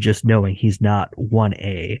maybe just knowing he's not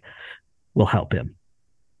 1A will help him.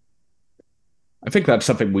 I think that's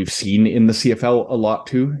something we've seen in the CFL a lot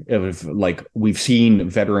too. Like, we've seen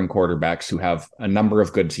veteran quarterbacks who have a number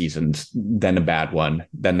of good seasons, then a bad one,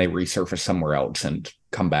 then they resurface somewhere else and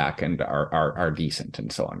come back and are decent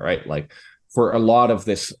and so on, right? Like, for a lot of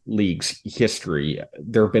this league's history,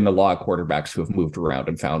 there have been a lot of quarterbacks who have moved around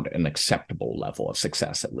and found an acceptable level of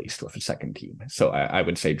success, at least with a second team. So I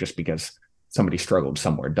would say just because somebody struggled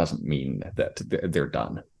somewhere doesn't mean that they're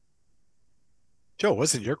done. Joe,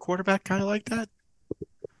 wasn't your quarterback kind of like that?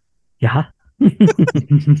 Yeah.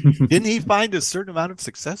 Didn't he find a certain amount of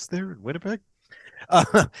success there in Winnipeg?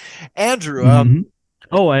 Andrew. And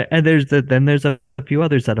there's a few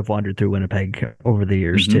others that have wandered through Winnipeg over the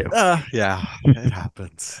years too. Yeah, it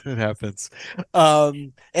happens. It happens.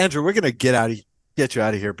 Andrew, we're gonna get you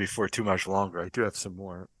out of here before too much longer. I do have some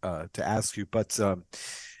more to ask you, but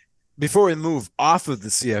before we move off of the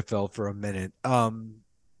CFL for a minute,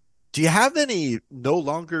 do you have any no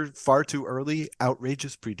longer far too early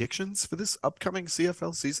outrageous predictions for this upcoming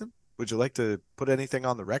CFL season? Would you like to put anything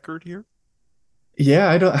on the record here? Yeah,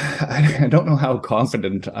 I don't know how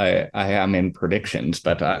confident I am in predictions,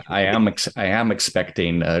 but I am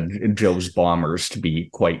expecting Joe's Bombers to be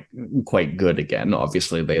quite good again.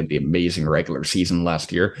 Obviously, they had the amazing regular season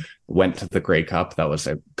last year. Went to the Grey Cup. That was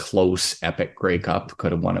a close, epic Grey Cup.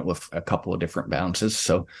 Could have won it with a couple of different bounces.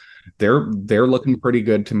 So they're looking pretty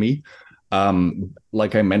good to me.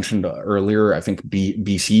 Like I mentioned earlier, I think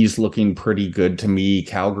BC's looking pretty good to me.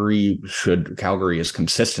 Calgary is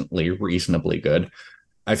consistently reasonably good.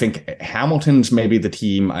 I think Hamilton's maybe the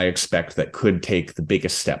team I expect that could take the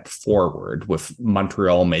biggest step forward, with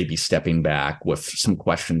Montreal maybe stepping back with some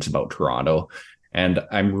questions about Toronto. And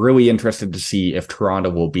I'm really interested to see if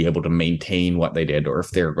Toronto will be able to maintain what they did or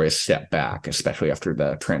if they're going to step back, especially after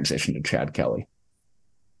the transition to Chad Kelly.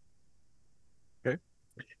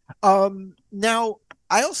 Now,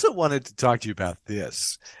 I also wanted to talk to you about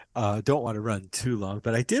this. Don't want to run too long,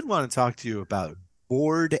 but I did want to talk to you about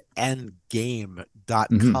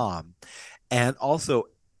boardandgame.com and also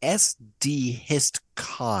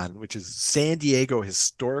SDHistCon, which is San Diego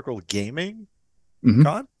Historical Gaming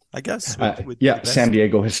Con, I guess. San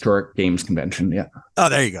Diego Historic Games Convention. Yeah. Oh,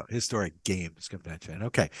 there you go. Historic Games Convention.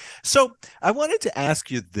 Okay. So I wanted to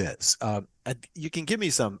ask you this. You can give me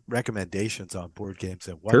some recommendations on board games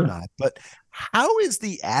and whatnot, but how is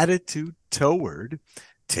the attitude toward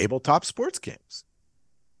tabletop sports games?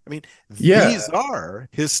 I mean, Yeah. these are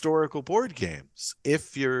historical board games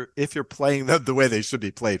if you're playing them the way they should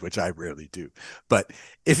be played, which I rarely do. But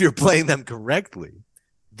if you're playing them correctly,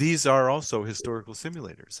 these are also historical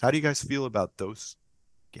simulators. How do you guys feel about those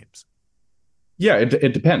games? Yeah,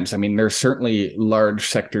 it depends. I mean, there's certainly large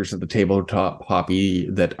sectors of the tabletop hobby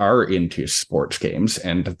that are into sports games,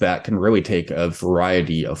 and that can really take a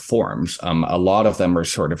variety of forms. A lot of them are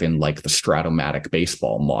sort of in like the Stratomatic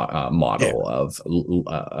baseball model of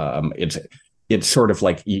it's sort of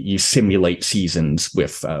like you simulate seasons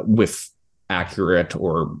with accurate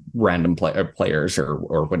or random players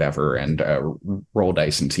or whatever, and roll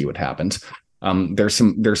dice and see what happens. There's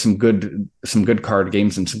some good card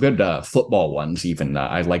games and some good football ones. Even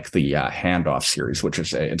I like the Handoff series, which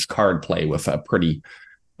is it's card play with a pretty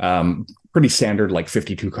standard like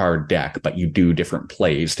 52 card deck, but you do different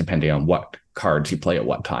plays depending on what cards you play at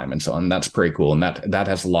what time and so on. That's pretty cool, and that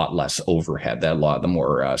has a lot less overhead. That a lot of the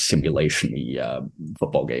more simulation-y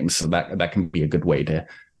football games. So that can be a good way to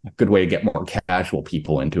get more casual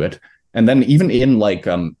people into it. And then even in like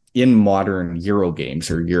in modern Euro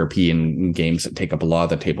games or European games that take up a lot of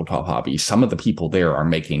the tabletop hobby, some of the people there are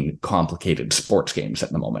making complicated sports games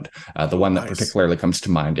at the moment. The one that particularly comes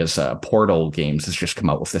to mind is Portal Games has just come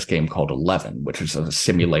out with this game called 11, which is a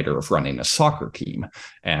simulator of running a soccer team,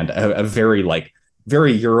 and a very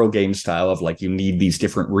Euro game style of like you need these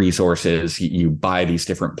different resources, you buy these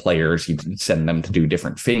different players, you send them to do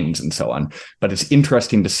different things and so on. But it's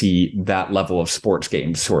interesting to see that level of sports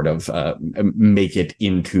games sort of make it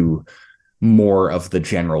into more of the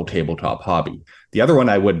general tabletop hobby. The other one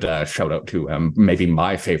I would shout out to, maybe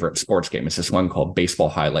my favorite sports game, is this one called Baseball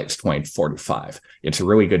Highlights 2045. It's a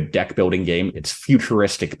really good deck building game. It's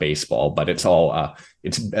futuristic baseball, but it's all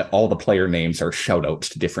the player names are shout outs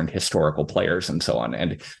to different historical players and so on.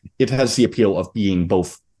 And it has the appeal of being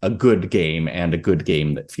both a good game and a good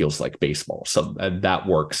game that feels like baseball. So that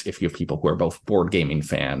works if you have people who are both board gaming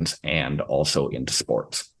fans and also into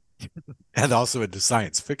sports. And also into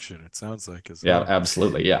science fiction, it sounds like as well. Yeah,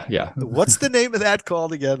 absolutely. Yeah. What's the name of that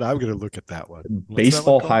called again? I'm going to look at that one.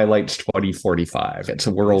 Baseball Highlights 2045. It's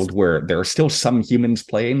a world where there are still some humans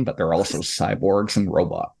playing, but there are also cyborgs and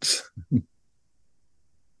robots.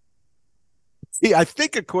 See, I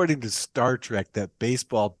think according to Star Trek, that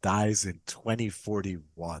baseball dies in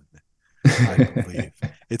 2041. I believe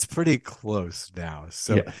it's pretty close now.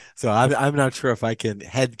 So I'm not sure if I can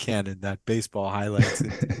headcanon that Baseball Highlights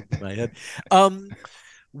in my head.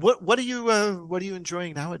 What are you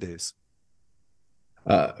enjoying nowadays?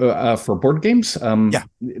 For board games,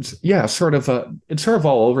 it's sort of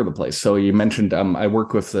all over the place. So you mentioned I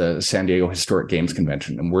work with the San Diego Historic Games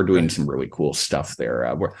Convention, and we're doing some really cool stuff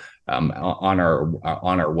there. We're on our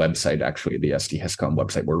website, actually, the SD-HisCon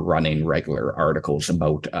website, we're running regular articles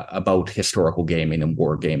about historical gaming and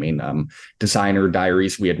war gaming. Designer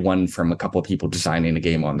diaries. We had one from a couple of people designing a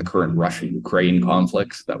game on the current Russia-Ukraine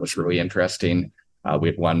conflict. That was really interesting. We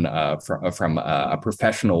had one from a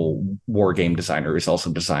professional war game designer who's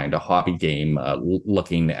also designed a hobby game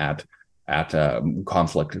looking at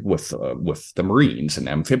conflict with the Marines and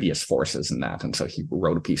amphibious forces and that. And so he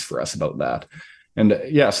wrote a piece for us about that. And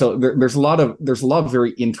so there's a lot of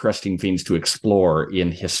very interesting things to explore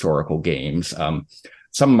in historical games. Some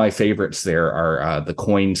of my favorites there are the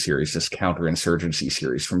Coin series, this counterinsurgency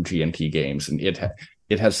series from G&T Games, and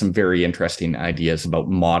it has some very interesting ideas about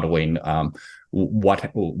modeling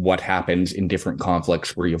what happens in different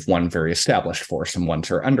conflicts where you have one very established force and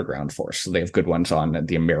one's our underground force. So they have good ones on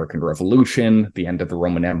the American Revolution, the end of the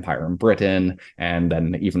Roman Empire in Britain, and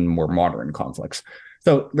then even more modern conflicts.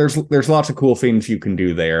 So there's lots of cool things you can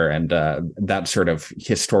do there, and that sort of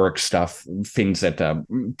historic stuff, things that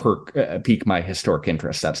pique my historic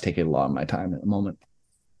interest. That's taking a lot of my time at the moment.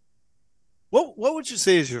 What would you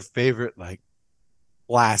say is your favorite like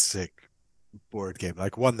classic board game,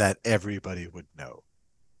 like one that everybody would know?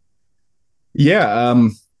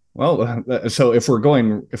 So if we're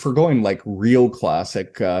going like real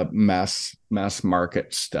classic mass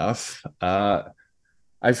market stuff,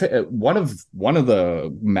 one of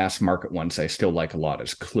the mass market ones I still like a lot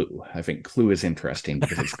is Clue. I think Clue is interesting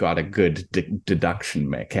because it's got a good deduction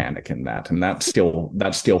mechanic in that, and that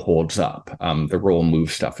still holds up. The roll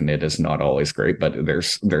move stuff in it is not always great, but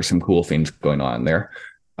there's some cool things going on there.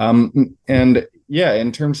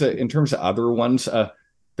 In terms of other ones,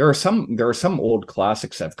 There are some old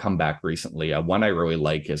classics that have come back recently. One I really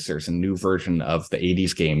like is there's a new version of the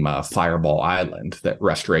 80s game Fireball Island that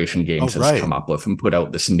Restoration Games has come up with and put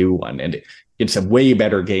out this new one. And it's a way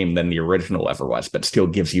better game than the original ever was, but still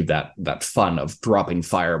gives you that fun of dropping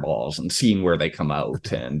fireballs and seeing where they come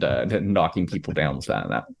out and knocking people down with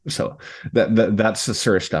that. So that's the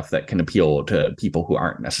sort of stuff that can appeal to people who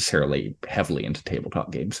aren't necessarily heavily into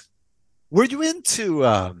tabletop games. Were you into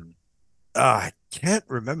I can't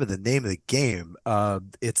remember the name of the game.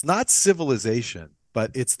 It's not Civilization,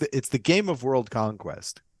 but it's the game of world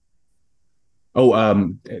conquest.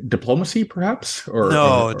 Diplomacy, perhaps?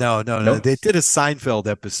 No. They did a Seinfeld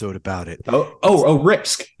episode about it.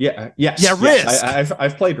 Risk. Yeah, yes. Yeah, Risk. Yes.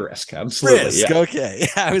 I've played Risk. Absolutely. Risk. Yeah. Okay.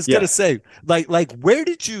 I was gonna say, like, where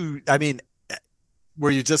did you? I mean,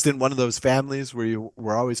 were you just in one of those families where you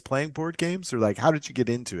were always playing board games, or like, how did you get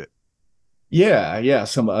into it? Yeah.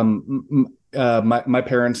 So, my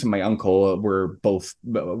parents and my uncle were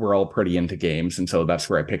all pretty into games, and so that's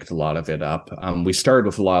where I picked a lot of it up. We started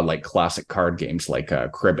with a lot of like classic card games, like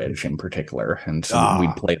cribbage in particular, and so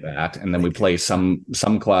we'd play that, and then we play some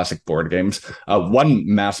classic board games. One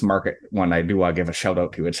mass market one I do want to give a shout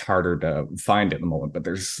out to. It's harder to find at the moment, but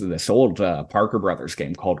there's this old Parker Brothers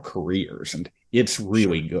game called Careers, and it's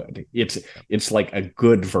really good. It's like a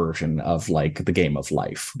good version of like the game of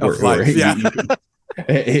life.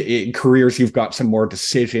 In Careers, you've got some more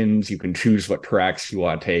decisions. You can choose what tracks you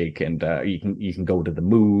want to take, and you can go to the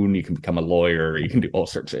moon. You can become a lawyer. You can do all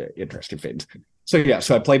sorts of interesting things.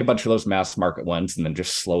 So I played a bunch of those mass market ones, and then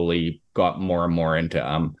just slowly got more and more into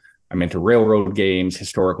I'm into railroad games,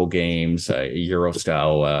 historical games, Euro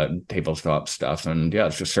style tabletop stuff, and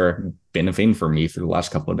it's just sort of been a thing for me for the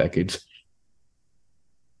last couple of decades.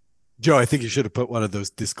 Joe, I think you should have put one of those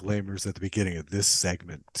disclaimers at the beginning of this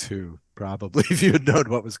segment too. Probably, if you had known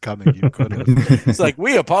what was coming, you could have. It's like,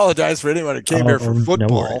 we apologize for anyone who came here for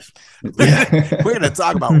football. No We're going to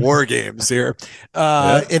talk about war games here.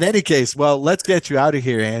 In any case, well, let's get you out of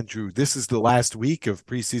here, Andrew. This is the last week of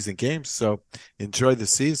preseason games, so enjoy the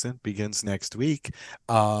season. Begins next week.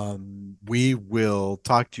 We will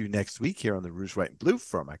talk to you next week here on the Rouge, White, and Blue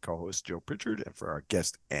for my co-host, Joe Pritchard, and for our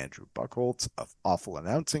guest, Andrew Bucholtz of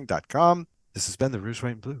awfulannouncing.com. This has been the Rouge,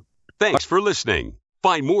 White, and Blue. Thanks for listening.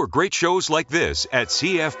 Find more great shows like this at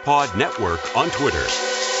CF Pod Network on Twitter.